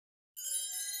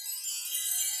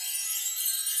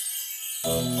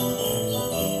Hello,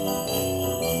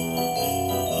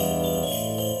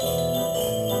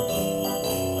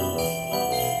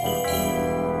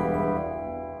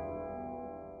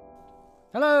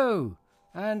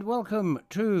 and welcome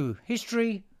to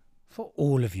History for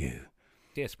All of You.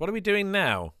 Yes, what are we doing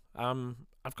now?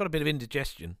 I've got a bit of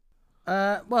indigestion.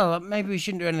 Well, maybe we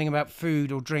shouldn't do anything about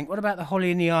food or drink. What about the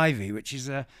holly and the ivy, which is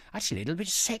actually a little bit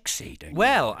sexy, don't you?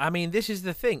 Well, I mean, this is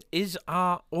the thing. Is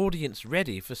our audience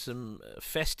ready for some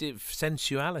festive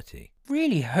sensuality?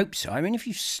 Really hope so. I mean, if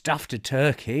you've stuffed a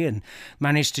turkey and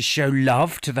managed to show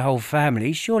love to the whole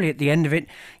family, surely at the end of it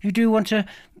you do want to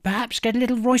perhaps get a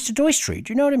little roister-doistery.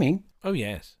 Do you know what I mean? Oh,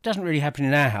 yes. Doesn't really happen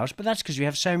in our house, but that's because we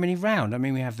have so many round. I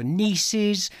mean, we have the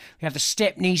nieces, we have the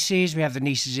step-nieces, we have the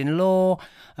nieces-in-law,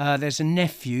 there's a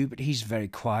nephew, but he's very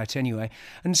quiet anyway.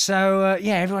 And so,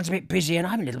 yeah, everyone's a bit busy, and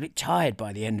I'm a little bit tired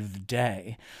by the end of the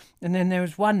day. And then there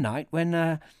was one night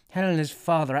when Helena's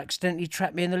father accidentally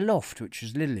trapped me in the loft, which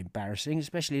was a little embarrassing,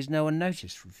 especially as no one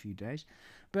noticed for a few days.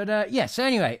 But, yeah, so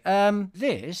anyway,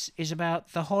 this is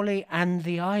about the holly and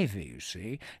the ivy, you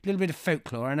see. A little bit of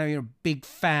folklore. I know you're a big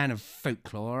fan of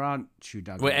folklore, aren't you,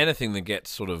 Doug? Well, anything that gets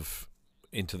sort of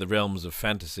into the realms of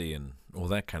fantasy and all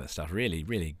that kind of stuff really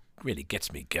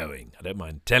gets me going. I don't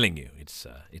mind telling you. It's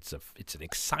an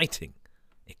exciting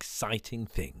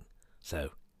thing. So,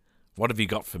 what have you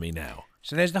got for me now?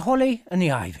 So there's the holly and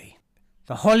the ivy.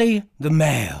 The holly, the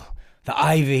male. The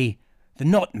ivy, the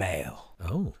not male.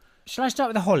 Oh. Shall I start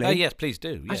with the holly? Oh, yes, please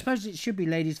do. I Yes. suppose it should be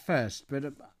ladies first,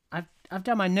 but I've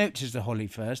done my notes as the holly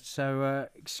first, so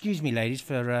excuse me, ladies,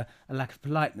 for a lack of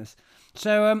politeness.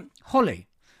 So, holly,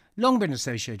 long been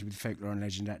associated with folklore and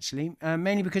legend, actually,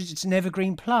 mainly because it's an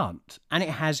evergreen plant, and it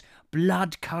has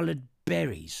blood-coloured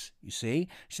berries, you see.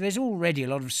 So there's already a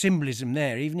lot of symbolism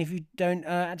there, even if you don't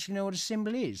actually know what a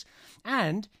symbol is.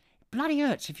 And it bloody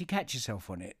hurts if you catch yourself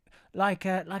on it, like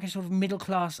a sort of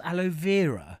middle-class aloe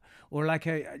vera, or like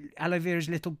aloe vera's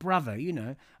little brother, you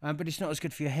know. But it's not as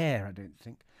good for your hair, I don't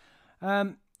think.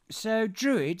 So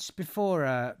Druids,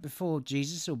 before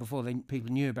Jesus, or before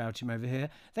people knew about him over here,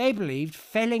 they believed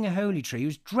felling a holy tree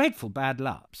was dreadful bad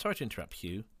luck. Sorry to interrupt,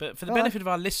 Hugh, but for the benefit of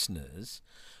our listeners,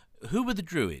 who were the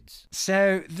Druids?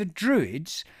 So the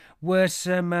Druids were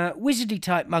some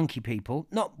wizardy-type monkey people.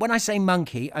 Not when I say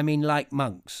monkey, I mean like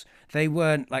monks. They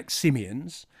weren't like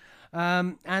simians.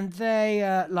 And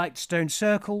they liked stone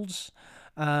circles.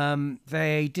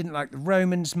 They didn't like the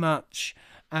Romans much.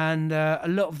 And a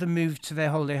lot of them moved to their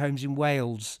holiday homes in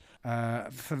Wales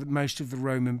for most of the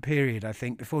Roman period, I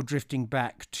think, before drifting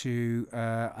back to,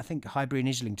 I think, Highbury and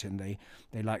Islington. They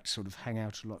liked to sort of hang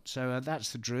out a lot. So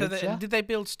that's the Druids. So did they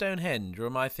build Stonehenge, or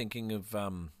am I thinking of...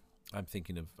 I'm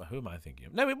thinking of... Who am I thinking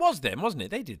of? No, it was them, wasn't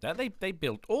it? They did that. They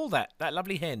built all that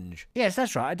lovely henge. Yes,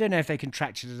 that's right. I don't know if they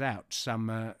contracted it out to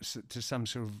some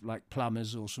sort of like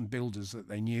plumbers or some builders that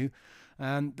they knew.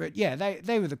 But yeah,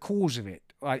 they were the cause of it,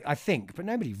 I think. But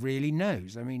nobody really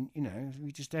knows. I mean, you know,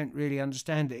 we just don't really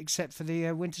understand it except for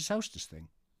the winter solstice thing.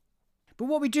 But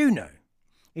what we do know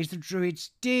is the Druids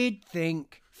did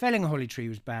think felling a holly tree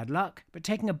was bad luck, but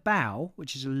taking a bough,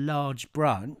 which is a large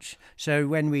branch, so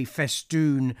when we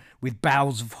festoon with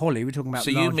boughs of holly, we're talking about...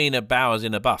 So you mean a bough as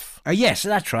in a buff? Yes,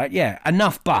 that's right, yeah.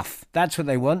 Enough buff. That's what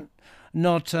they want.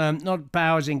 Not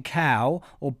bough as in cow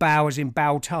or bough as in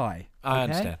bow tie. Okay? I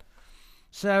understand.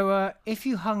 So if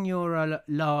you hung your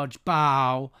large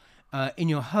bough in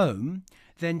your home,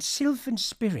 then sylvan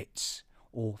spirits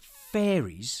or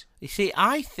fairies... You see,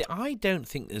 I don't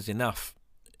think there's enough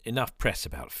press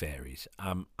about fairies.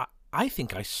 I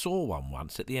think I saw one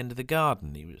once at the end of the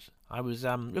garden. I was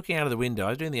looking out of the window. I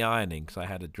was doing the ironing because I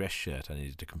had a dress shirt I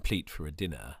needed to complete for a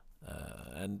dinner.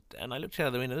 And I looked out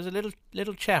of the window. There was a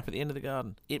little chap at the end of the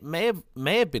garden. It may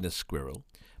have been a squirrel,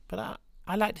 but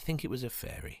I like to think it was a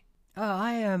fairy.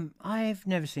 Oh, I've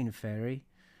never seen a fairy,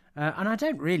 and I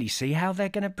don't really see how they're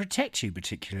going to protect you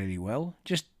particularly well.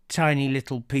 Just tiny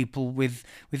little people with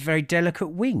very delicate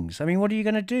wings. I mean, what are you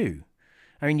going to do?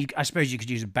 I mean, I suppose you could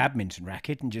use a badminton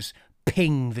racket and just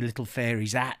ping the little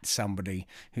fairies at somebody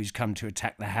who's come to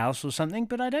attack the house or something.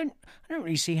 But I don't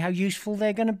really see how useful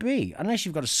they're going to be, unless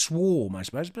you've got a swarm, I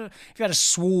suppose. But if you had a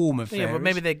swarm of fairies, Yeah, well,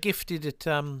 maybe they're gifted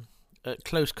at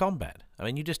close combat. I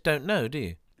mean, you just don't know, do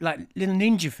you? Like little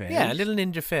ninja fairies. Yeah, a little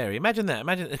ninja fairy. Imagine that.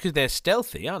 Because they're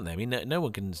stealthy, aren't they? I mean, no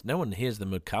one hears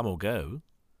them come or go.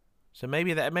 So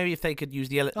maybe if they could use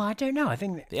the I don't know. I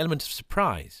think the element of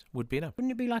surprise would be enough.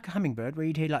 Wouldn't it be like a hummingbird where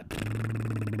you'd hear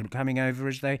like coming over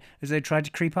as they tried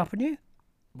to creep up on you?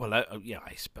 Well, yeah,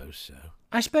 I suppose so.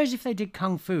 I suppose if they did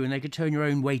kung fu and they could turn your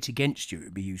own weight against you, it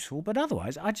would be useful. But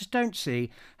otherwise, I just don't see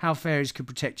how fairies could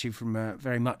protect you from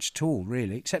very much at all,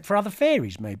 really, except for other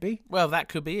fairies, maybe. Well, that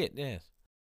could be it, yes.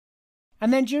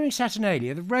 And then during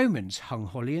Saturnalia, the Romans hung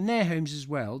holly in their homes as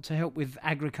well to help with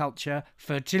agriculture,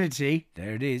 fertility,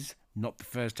 there it is, not the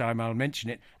first time I'll mention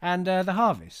it, and the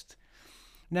harvest.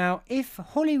 Now, if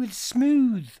holly with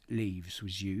smooth leaves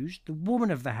was used, the woman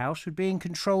of the house would be in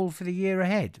control for the year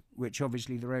ahead, which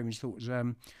obviously the Romans thought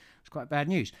was quite bad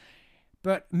news.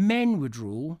 But men would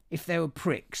rule if there were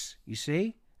pricks, you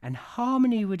see, and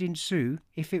harmony would ensue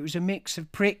if it was a mix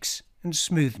of pricks and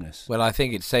smoothness. Well, I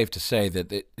think it's safe to say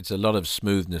that it's a lot of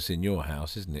smoothness in your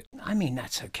house, isn't it? I mean,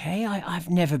 that's okay. I've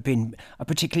never been a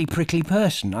particularly prickly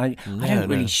person. I don't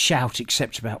really shout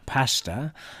except about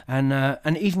pasta.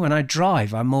 And even when I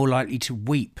drive, I'm more likely to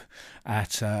weep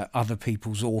at other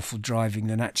people's awful driving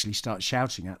than actually start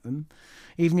shouting at them.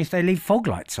 Even if they leave fog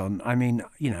lights on. I mean,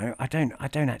 I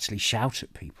don't actually shout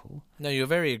at people. No, you're a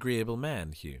very agreeable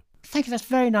man, Hugh. Thank you. That's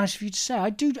very nice of you to say. I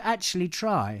do actually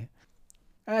try.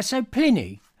 So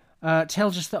Pliny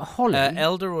tells us that holly...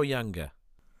 elder or younger?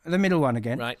 The middle one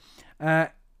again. Right.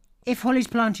 If holly's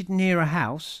planted near a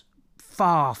house,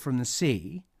 far from the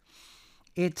sea,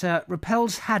 it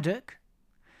repels haddock,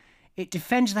 it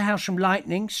defends the house from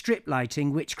lightning, strip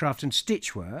lighting, witchcraft and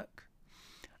stitchwork.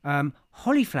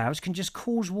 Holly flowers can just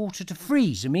cause water to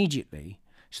freeze immediately.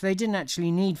 So they didn't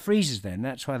actually need freezers then.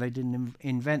 That's why they didn't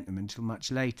invent them until much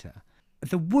later.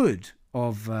 The wood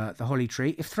of the holly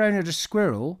tree, if thrown at a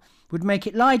squirrel, would make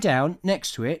it lie down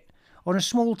next to it on a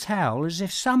small towel as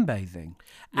if sunbathing.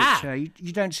 Which,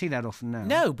 you don't see that often now.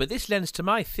 No, but this lends to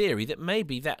my theory that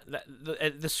maybe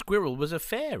the squirrel was a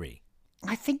fairy.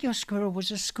 I think your squirrel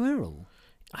was a squirrel.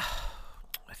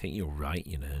 I think you're right,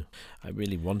 I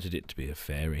really wanted it to be a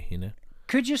fairy,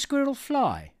 Could your squirrel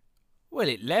fly? Well,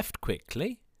 it left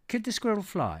quickly. Could the squirrel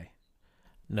fly?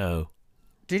 No.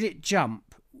 Did it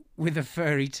jump with a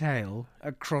furry tail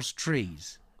across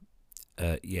trees?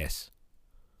 Yes.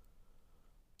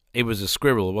 It was a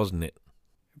squirrel, wasn't it?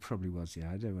 It probably was, yeah.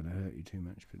 I don't want to hurt you too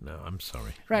much. But... No, I'm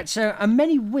sorry. Right, so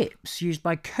many whips used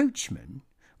by coachmen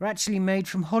were actually made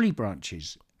from holly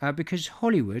branches because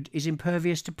Hollywood is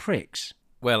impervious to pricks.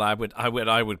 Well, I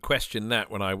would question that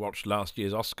when I watched last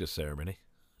year's Oscar ceremony.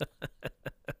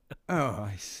 Oh,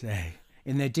 I say.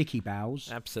 In their dicky bows.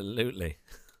 Absolutely.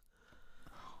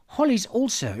 Holly's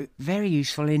also very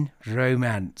useful in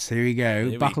romance. Here we go.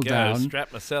 Here Buckle we go. down.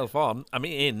 Strap myself on.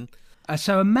 In.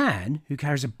 So a man who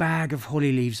carries a bag of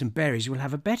holly leaves and berries will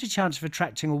have a better chance of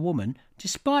attracting a woman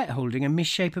despite holding a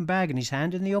misshapen bag in his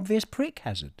hand and the obvious prick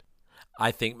hazard.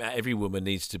 I think every woman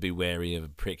needs to be wary of a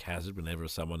prick hazard whenever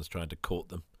someone's trying to court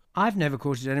them. I've never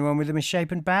courted anyone with a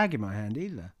misshapen bag in my hand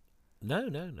either. No.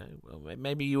 Well,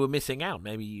 maybe you were missing out.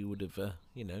 Maybe you would have,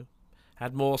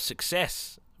 had more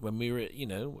success when we were,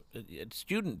 at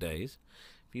student days.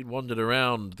 If you'd wandered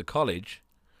around the college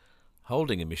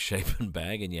holding a misshapen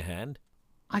bag in your hand.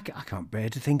 I can't bear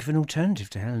to think of an alternative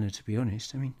to Helena, to be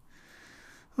honest. I mean,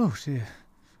 oh dear.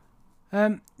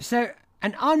 So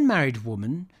an unmarried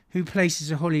woman who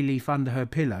places a holly leaf under her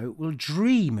pillow will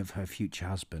dream of her future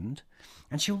husband,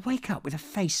 and she'll wake up with a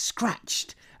face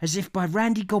scratched as if by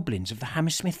randy goblins of the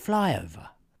Hammersmith flyover.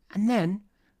 And then,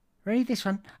 ready this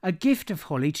one, a gift of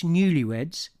holly to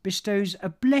newlyweds bestows a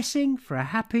blessing for a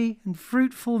happy and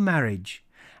fruitful marriage,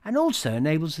 and also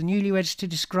enables the newlyweds to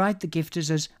describe the gifters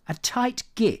as a tight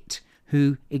git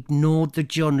who ignored the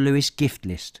John Lewis gift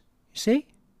list. You see?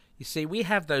 You see, we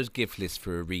have those gift lists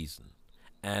for a reason.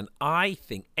 And I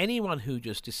think anyone who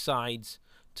just decides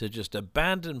to just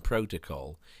abandon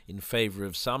protocol in favour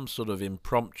of some sort of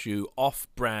impromptu,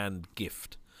 off-brand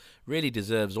gift really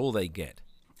deserves all they get.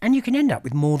 And you can end up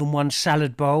with more than one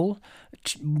salad bowl,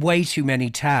 way too many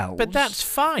towels. But that's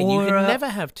fine. You can never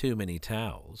have too many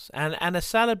towels. And a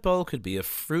salad bowl could be a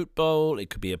fruit bowl. It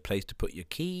could be a place to put your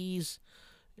keys,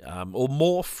 or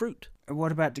more fruit.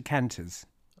 What about decanters?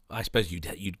 I suppose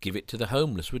you'd give it to the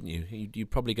homeless, wouldn't you? You'd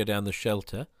probably go down the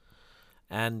shelter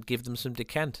and give them some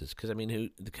decanters. Because, I mean,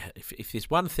 if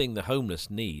there's one thing the homeless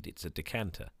need, it's a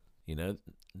decanter.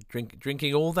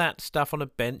 Drinking all that stuff on a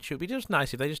bench, it would be just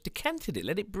nice if they just decanted it,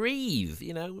 let it breathe,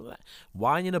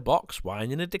 Wine in a box,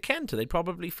 wine in a decanter. They'd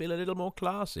probably feel a little more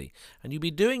classy. And you'd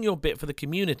be doing your bit for the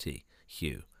community,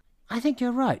 Hugh. I think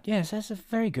you're right. Yes, that's a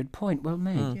very good point. Well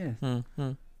made,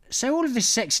 So all of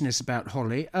this sexiness about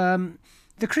holly,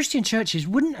 the Christian churches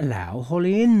wouldn't allow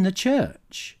holly in the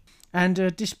church.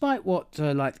 And despite what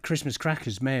the Christmas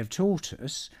crackers may have taught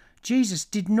us, Jesus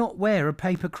did not wear a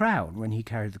paper crown when he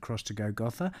carried the cross to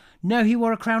Golgotha. No, he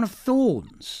wore a crown of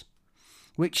thorns,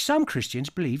 which some Christians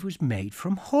believe was made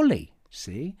from holly.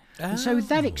 See? And so with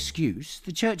that excuse,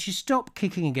 the churches stopped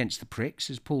kicking against the pricks,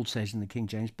 as Paul says in the King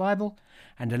James Bible,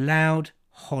 and allowed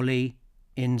holly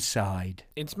inside.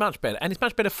 It's much better, and it's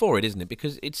much better for it, isn't it?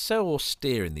 Because it's so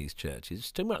austere in these churches.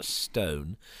 It's too much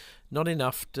stone, not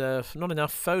enough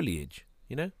foliage,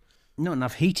 you know? Not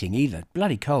enough heating either.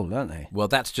 Bloody cold, aren't they? Well,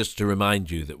 that's just to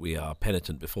remind you that we are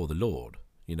penitent before the Lord.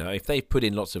 You know, if they put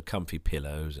in lots of comfy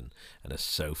pillows and a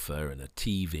sofa and a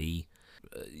TV,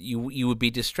 you would be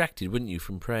distracted, wouldn't you,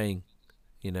 from praying,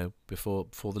 you know, before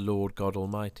the Lord God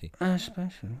Almighty? I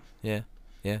suppose so. Yeah.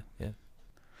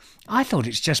 I thought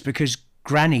it's just because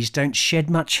grannies don't shed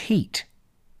much heat.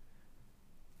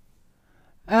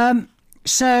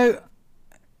 So,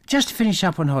 just to finish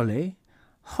up on Holly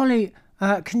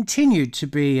continued to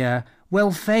be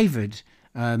well-favoured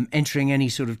entering any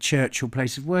sort of church or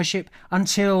place of worship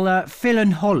until Phil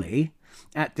and Holly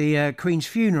at the Queen's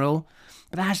funeral.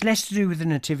 But that has less to do with the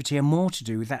nativity and more to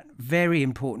do with that very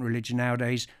important religion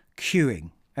nowadays,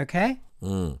 queuing. Okay?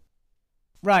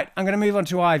 Right, I'm going to move on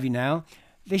to ivy now.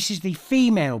 This is the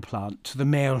female plant to the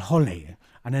male holly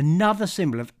and another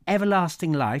symbol of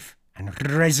everlasting life and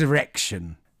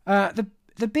resurrection.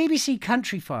 The BBC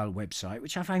Countryfile website,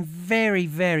 which I find very,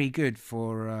 very good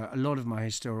for a lot of my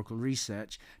historical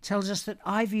research, tells us that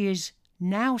ivy is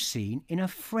now seen in a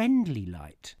friendly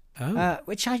light.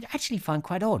 Which I actually find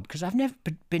quite odd, because I've never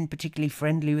been particularly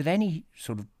friendly with any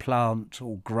sort of plant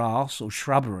or grass or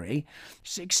shrubbery,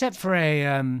 except for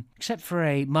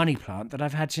a money plant that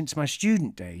I've had since my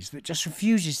student days that just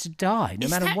refuses to die, no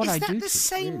matter what I do to it. Is that the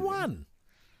same really. one?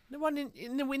 The one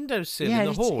in the windowsill Yeah, in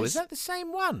the hall? it's- Is that the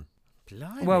same one?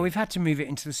 Blimey. Well, we've had to move it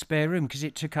into the spare room because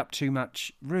it took up too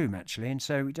much room, actually, and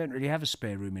so we don't really have a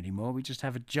spare room anymore. We just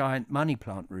have a giant money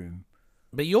plant room.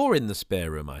 But you're in the spare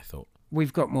room, I thought.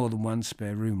 We've got more than one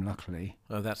spare room, luckily.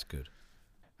 Oh, that's good.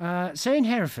 So in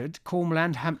Hereford, Cornwall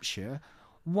and Hampshire,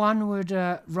 one would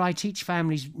write each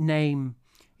family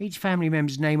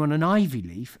member's name on an ivy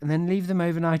leaf and then leave them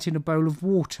overnight in a bowl of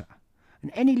water.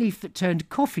 And any leaf that turned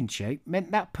coffin shape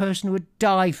meant that person would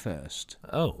die first.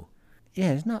 Oh.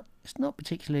 Yeah, it's not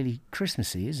particularly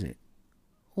Christmassy, is it?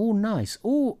 All nice,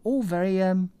 all very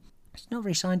it's not a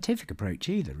very scientific approach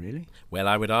either, really. Well,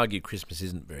 I would argue Christmas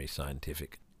isn't very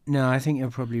scientific. No, I think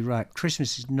you're probably right.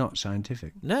 Christmas is not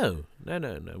scientific. No.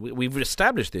 We've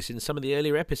established this in some of the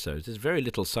earlier episodes. There's very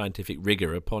little scientific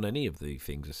rigour upon any of the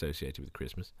things associated with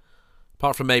Christmas,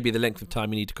 apart from maybe the length of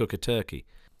time you need to cook a turkey.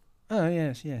 Oh,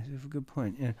 yes, that's a good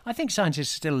point. Yeah. I think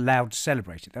scientists are still allowed to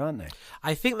celebrate it, though, aren't they?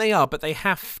 I think they are, but they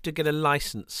have to get a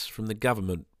licence from the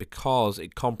government because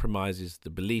it compromises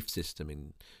the belief system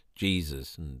in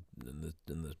Jesus and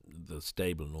the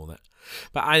stable and all that.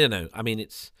 But I don't know. I mean,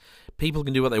 people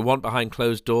can do what they want behind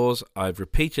closed doors. I've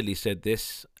repeatedly said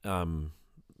this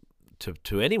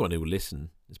to anyone who will listen,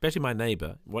 especially my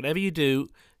neighbour. Whatever you do,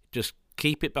 just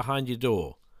keep it behind your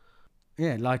door.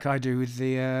 Yeah, like I do with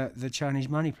the Chinese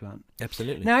money plant.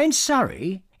 Absolutely. Now, in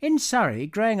Surrey,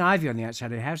 growing ivy on the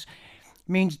outside of the house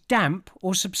means damp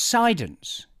or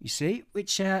subsidence, you see,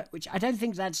 which I don't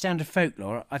think that's down to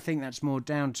folklore. I think that's more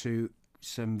down to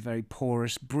some very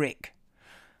porous brick.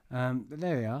 But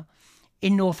there we are.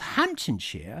 In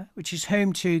Northamptonshire, which is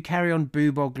home to Carry On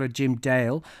Boob Ogler Jim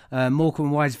Dale,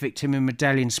 Morecambe Wise victim and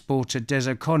medallion sporter Des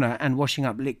O'Connor, and Washing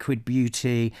Up Liquid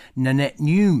Beauty Nanette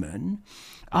Newman,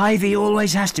 ivy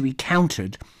always has to be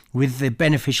countered with the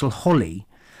beneficial holly,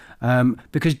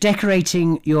 because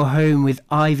decorating your home with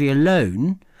ivy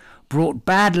alone brought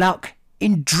bad luck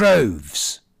in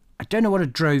droves. I don't know what a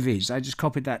drove is. I just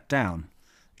copied that down.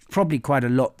 Probably quite a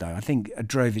lot, though. I think a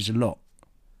drove is a lot.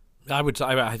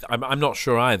 I'm not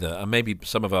sure either. Maybe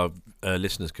some of our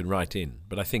listeners can write in,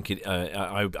 but I think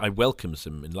I welcome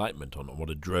some enlightenment on what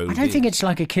a drove is. I don't think it's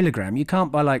like a kilogram. You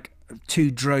can't buy like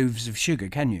 2 droves of sugar,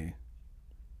 can you?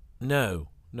 No.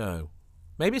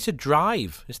 Maybe it's a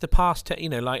drive. It's the past,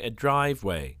 like a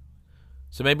driveway.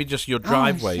 So maybe just your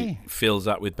driveway fills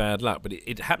up with bad luck, but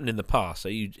it happened in the past, so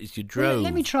it's your drove.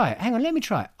 Let me try it. Hang on, let me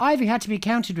try it. Ivy had to be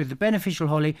counted with the beneficial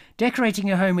holly. Decorating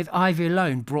your home with ivy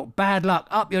alone brought bad luck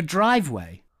up your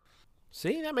driveway.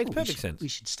 See, that makes perfect sense. We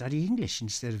should study English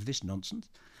instead of this nonsense.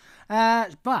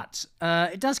 But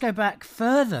it does go back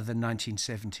further than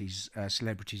 1970s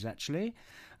celebrities, actually.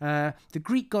 The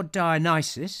Greek god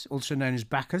Dionysus, also known as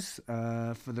Bacchus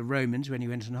for the Romans when he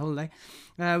went on holiday,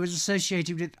 was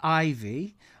associated with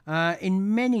ivy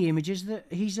in many images that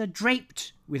he's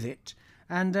draped with it,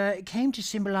 and it came to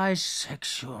symbolise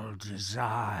sexual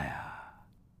desire.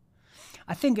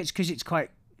 I think it's because it's quite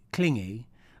clingy,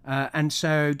 and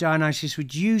so Dionysus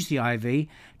would use the ivy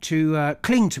to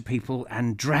cling to people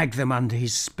and drag them under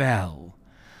his spell.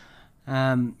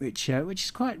 which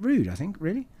is quite rude, I think,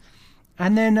 really.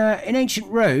 And then in ancient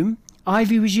Rome,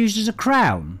 ivy was used as a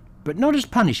crown, but not as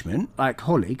punishment, like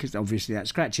holly, because obviously that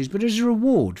scratches, but as a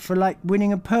reward for, like,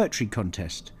 winning a poetry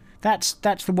contest. That's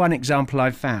the one example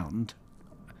I've found.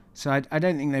 So I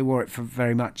don't think they wore it for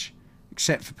very much,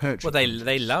 except for poetry. Well,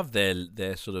 they love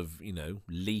their sort of,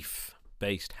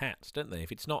 leaf-based hats, don't they?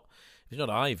 If it's not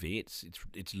ivy,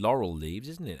 it's laurel leaves,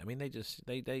 isn't it? I mean,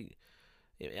 they.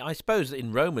 I suppose that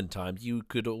in Roman times you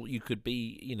could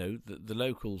be the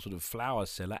local sort of flower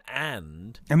seller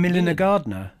and a milliner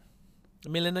gardener. A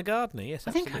milliner gardener, yes.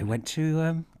 Absolutely. I think I went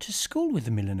to school with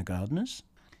the milliner gardeners.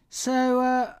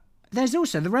 So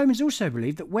the Romans also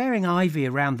believed that wearing ivy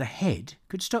around the head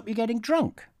could stop you getting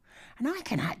drunk. And I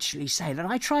can actually say that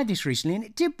I tried this recently and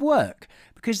it did work,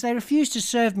 because they refused to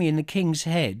serve me in the king's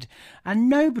head and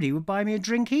nobody would buy me a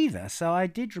drink either. So I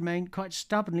did remain quite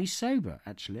stubbornly sober,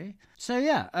 actually. So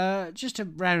yeah, just to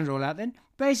round it all out then,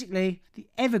 basically the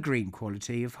evergreen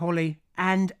quality of holly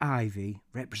and ivy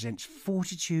represents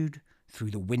fortitude through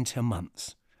the winter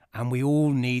months. And we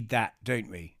all need that, don't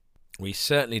we? We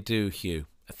certainly do, Hugh.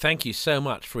 Thank you so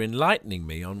much for enlightening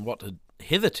me on what had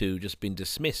hitherto just been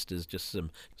dismissed as just some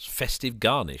festive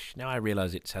garnish. Now I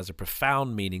realise it has a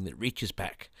profound meaning that reaches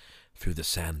back through the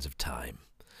sands of time.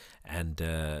 And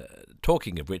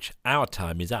talking of which, our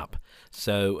time is up.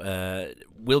 So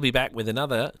we'll be back with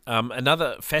another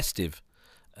festive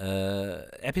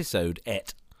episode,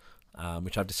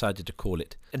 which I've decided to call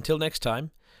it. Until next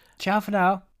time. Ciao for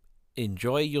now.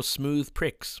 Enjoy your smooth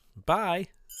pricks. Bye.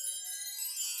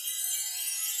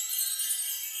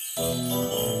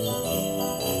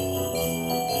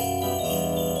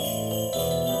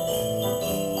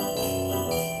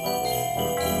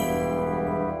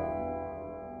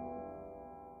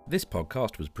 This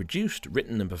podcast was produced,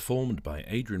 written and performed by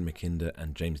Adrian McKinder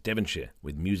and James Devonshire,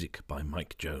 with music by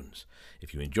Mike Jones.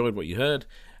 If you enjoyed what you heard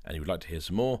and you would like to hear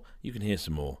some more, you can hear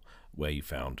some more where you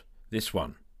found this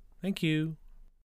one. Thank you.